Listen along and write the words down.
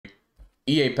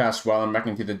EA Pasquale, I'm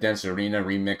rocking to the DANCARINA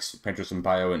remix, PEDRO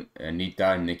SAMPAIO and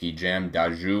Anitta, Nicky Jam,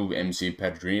 Dadju, MC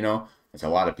Pedrinho. That's a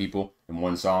lot of people in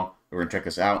one song. We're gonna check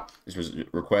this out. This was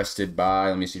requested by,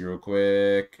 let me see real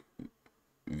quick,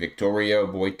 Victoria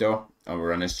Boito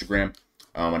over on Instagram.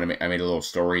 I made a little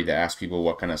story to ask people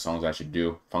what kind of songs I should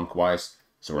do funk-wise.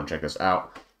 So we're gonna check this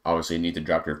out. Obviously, Anitta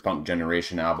dropped her Funk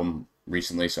Generation album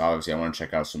recently, so obviously I want to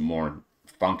check out some more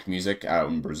funk music out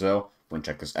in Brazil. We're gonna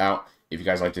check this out. If you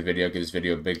guys like the video, give this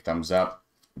video a big thumbs up.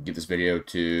 Give this video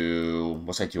to,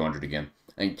 we'll say 200 again.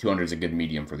 I think 200 is a good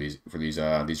medium for these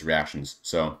reactions.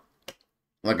 So,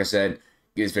 like I said,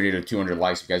 give this video to 200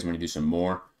 likes if you guys want to do some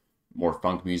more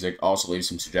funk music. Also, leave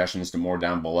some suggestions to more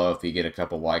down below. If you get a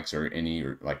couple likes or any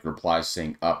like replies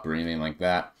saying up or anything like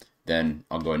that, then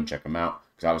I'll go ahead and check them out.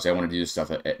 Because obviously I want to do stuff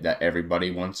that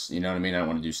everybody wants. You know what I mean? I don't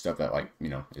want to do stuff that, like, you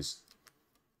know, is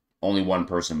only one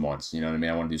person wants. You know what I mean?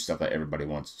 I want to do stuff that everybody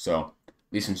wants. So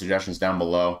leave some suggestions down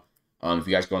below. If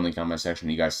you guys go in the comment section,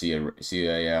 you guys see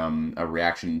a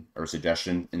reaction or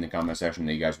suggestion in the comment section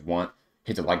that you guys want,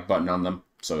 hit the like button on them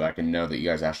so I can know that you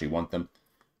guys actually want them.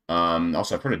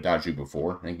 Also, I've heard of Dadju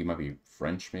before. I think he might be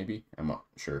French, maybe. I'm not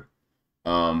sure.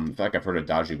 In fact, I've heard of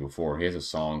Dadju before. He has a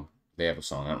song. They have a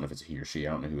song. I don't know if it's he or she.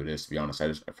 I don't know who it is, to be honest.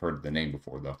 I've heard the name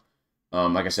before, though.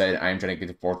 Like I said, I am trying to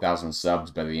get to 4,000 subs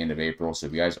by the end of April. So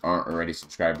if you guys aren't already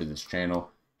subscribed to this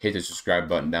channel, hit the subscribe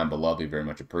button down below. It'd be very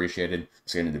much appreciated.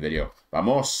 Let's get into the video.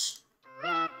 Vamos!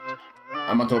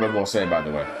 I'm not told what we'll say, by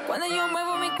the way. Cuando yo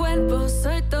muevo mi cuerpo,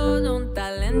 soy todo un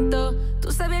talento.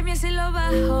 Tú sabes bien si lo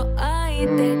bajo, ahí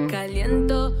te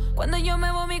caliento. Cuando yo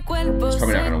muevo mi cuerpo,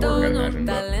 soy todo un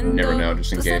talento. Never know,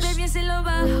 just in Tú case. sabes bien si lo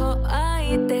bajo,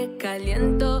 ahí te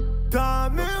caliento.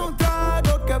 Dame un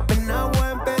trago que apenas voy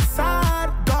a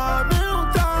empezar. Dame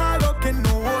un trago que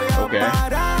no voy a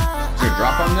parar. Is there a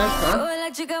drop on this, huh? Todas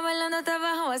las chicas bailando hasta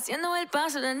abajo, haciendo el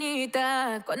paso de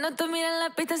Anitta. Cuando tú miras la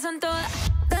pista son todas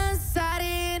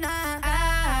dançarina.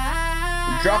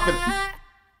 Drop it.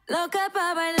 Loca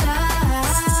pa' bailar.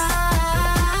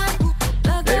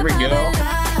 There we go.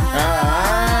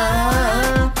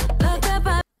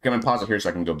 Can I pause it here so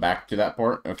I can go back to that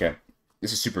part? Okay.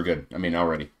 This is super good. I mean,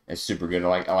 already. It's super good.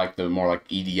 I like the more like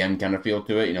EDM kind of feel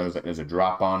to it. You know, there's a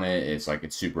drop on it. It's like,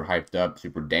 it's super hyped up,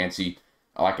 super dancey.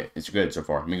 I like it. It's good so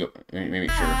far. Let me go. Let me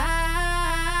make sure.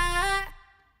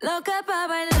 Loca pa'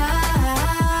 bailar.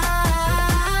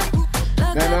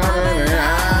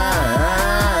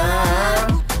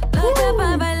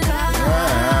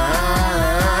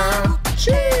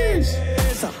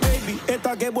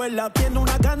 Que vuela, tiene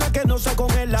una gana que no se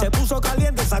congela. Se puso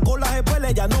caliente, sacó las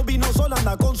espuelas. Ya no vino sola,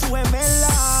 anda con su gemela.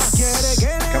 Quiere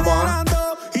que le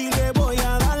ganando y le voy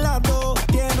a dar las dos.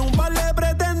 Tiene un par de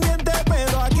pretendientes,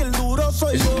 pero aquí el duro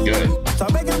soy yo.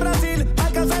 Sabe que en Brasil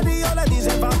al caserío le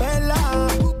dicen favela.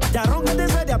 Ya ronca de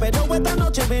seria, pero esta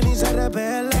noche ven y se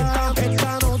repela.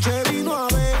 Esta noche vino a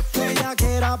ver que ella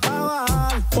quiera pa'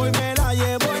 bajar. Hoy me la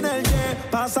llevo en el jet,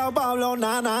 pasa Pablo,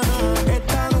 na, na, na.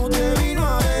 Esta noche vino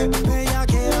a ver.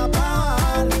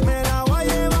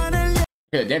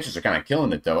 Okay, the dancers are kind of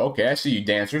killing it, though. Okay, I see you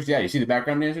dancers. Yeah, you see the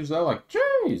background dancers, though? Like,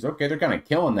 jeez, okay, they're kind of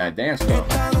killing that dance, though.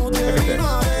 Look at this.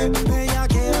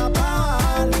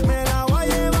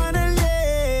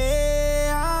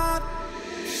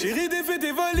 Chérie, défais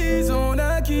tes valises, on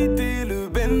a quitté le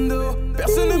bendo.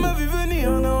 Personne ne m'a vu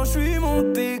venir, non, je suis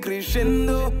monté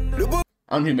crescendo.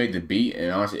 I don't know who made the beat,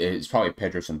 and honestly, it's probably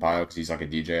Pedro Sampaio because he's like a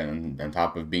DJ on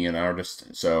top of being an artist.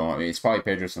 So, I mean, it's probably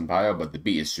Pedro Sampaio, but the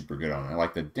beat is super good on it. I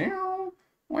like the down,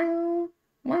 wow,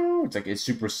 wow. It's like, it's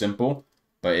super simple,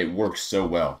 but it works so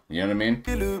well. You know what I mean?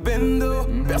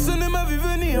 Personne ne m'a vu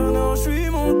venir, non, je suis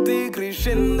monté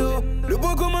crescendo. Le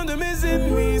point commun de mes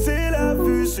ennemis, c'est la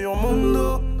vue sur mon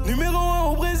dos. Numéro 1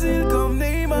 au Brésil comme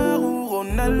Neymar ou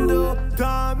Ronaldo.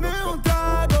 Dame un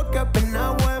trago que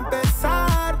apenas voy a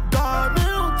empezar.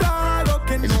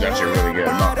 This is actually really good.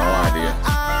 I'm not gonna lie to you.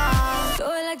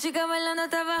 Todas las chicas bailando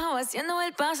hasta abajo, haciendo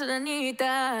el paso de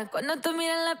Anitta. Cuando tú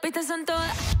miras la pista son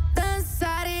todas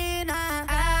dançarina.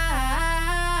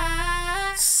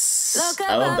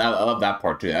 I love that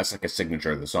part too. That's like a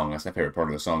signature of the song. That's my favorite part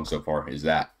of the song so far. Is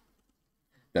that?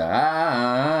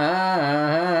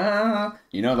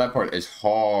 You know, that part is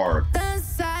hard.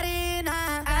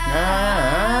 Dançarina.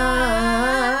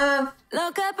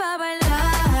 Loca pa' bailar.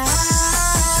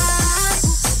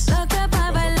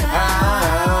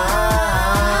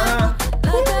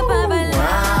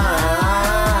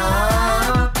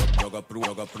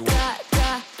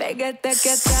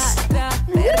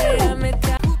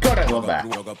 God, I love that.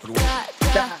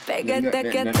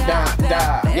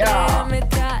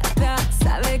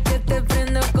 Sabe que te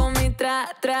prendo con mi tra,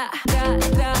 tra, tra,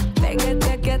 tra.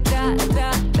 Pégate aquí atrás.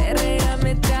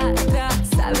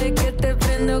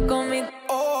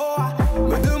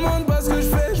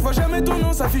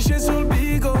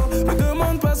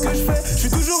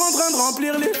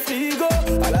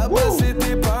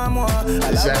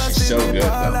 actually so good,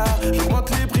 though.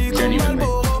 Genuinely.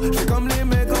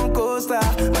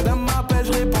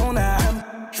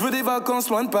 Je veux des vacances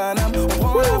loin de Paname. On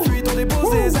prend la fuite, on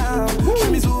dépose des armes.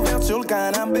 Chemise ouverte sur le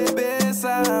canapé, bébé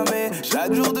Samé.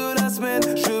 Chaque jour de la semaine,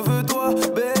 je veux toi,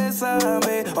 bésame.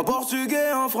 En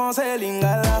portugais, en français,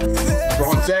 lingala.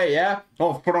 Français, yeah?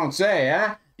 Oh, français,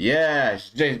 yeah? Yeah,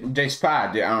 J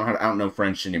Spot. I don't know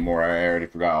French anymore. I already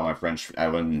forgot all my French I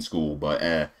learned in school, but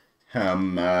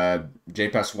J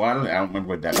Pasquale, I don't remember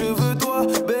what that means. Je veux toi,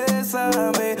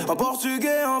 bésame. En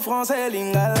portugais, en français,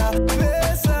 lingala.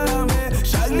 Bésame.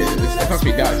 That must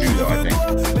be Dadju, though, I think.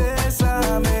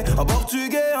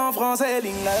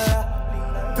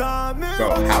 So,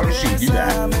 how does she do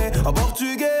that?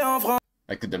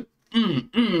 Like the you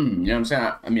know what I'm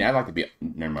saying? I mean, I'd like to be,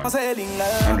 never mind,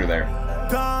 under there.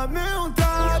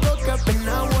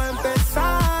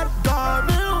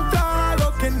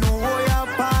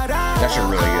 That shit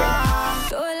really good.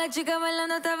 Toda la chica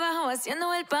bailando hasta abajo,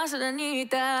 haciendo el paso de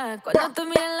Anitta. Cuando tú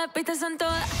miras la pista son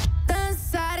todas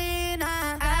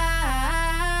dançarina,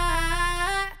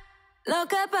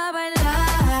 loca pa' bailar.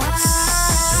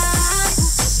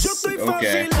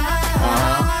 Okay.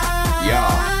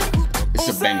 Yeah. It's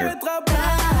a banger.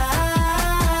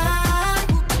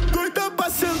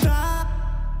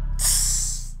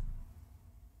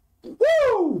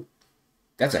 Woo!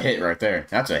 That's a hit right there.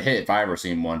 That's a hit if I ever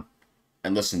seen one.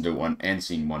 And listened to one and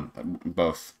seen one.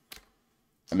 Both.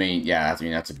 I mean, yeah,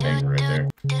 that's a banger right there.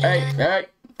 Hey!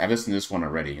 I've listened to this one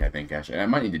already, I think, actually. I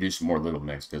might need to do some more Little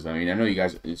Mix, because, I mean, I know you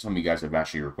guys, some of you guys have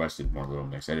actually requested more Little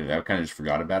Mix. I kind of just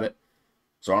forgot about it.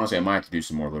 So, honestly, I might have to do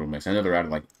some more Little Mix. I know they're out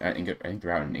of, like, I think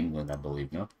they're out in England, I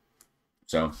believe, no?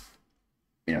 So,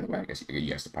 you know, I guess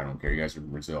you guys probably don't care. You guys are in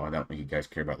Brazil. I don't think you guys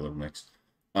care about Little Mix.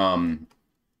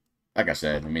 Like I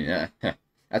said, I mean,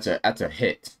 that's a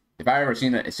hit. If I ever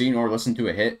seen or listened to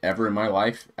a hit ever in my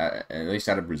life, at least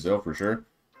out of Brazil for sure,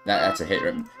 that's a hit.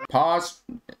 Pause.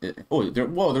 Oh,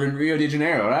 they're in Rio de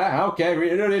Janeiro. Okay,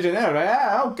 Rio de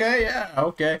Janeiro.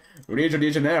 Okay. Rio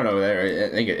de Janeiro there. I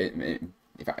think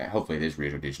hopefully it is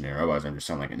Rio de Janeiro. Otherwise, I'm just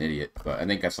sound like an idiot. But I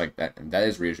think that's like that. That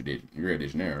is Rio de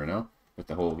Janeiro, no? With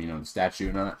the whole, the statue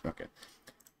and all that. Okay.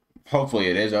 Hopefully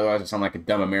it is. Otherwise, I sound like a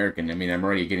dumb American. I mean, I'm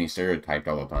already getting stereotyped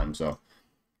all the time. So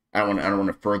I don't want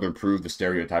to further prove the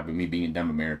stereotype of me being a dumb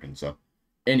American. So,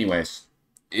 anyways.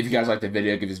 If you guys like the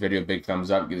video, give this video a big thumbs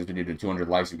up. Give this video to 200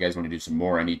 likes if you guys want to do some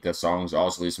more Anitta songs.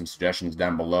 Also, leave some suggestions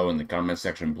down below in the comment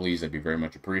section, please. That'd be very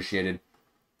much appreciated.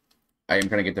 I am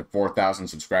trying to get to 4,000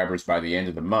 subscribers by the end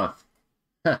of the month.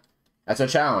 That's a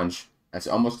challenge. That's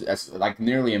like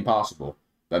nearly impossible.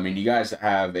 But, I mean, you guys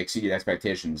have exceeded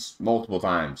expectations multiple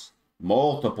times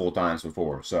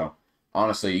before. So,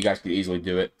 honestly, you guys could easily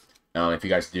do it. If you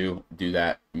guys do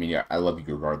that, I mean, yeah, I love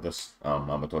you regardless. I'm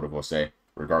a total will say.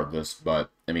 Regardless, but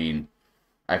I mean,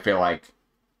 I feel like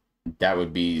that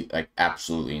would be like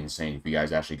absolutely insane if you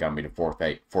guys actually got me to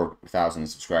 4,000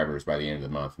 subscribers by the end of the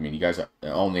month. I mean, you guys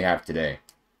only have today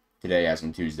as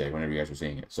in Tuesday, whenever you guys are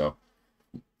seeing it. So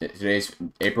today's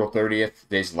April 30th.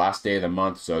 Today's the last day of the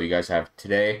month, so you guys have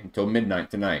today until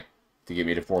midnight tonight to get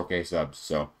me to 4K subs.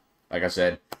 So, like I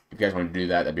said, if you guys want to do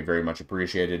that, that'd be very much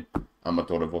appreciated. I'm a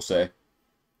total will say,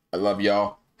 I love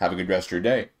y'all. Have a good rest of your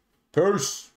day. Peace.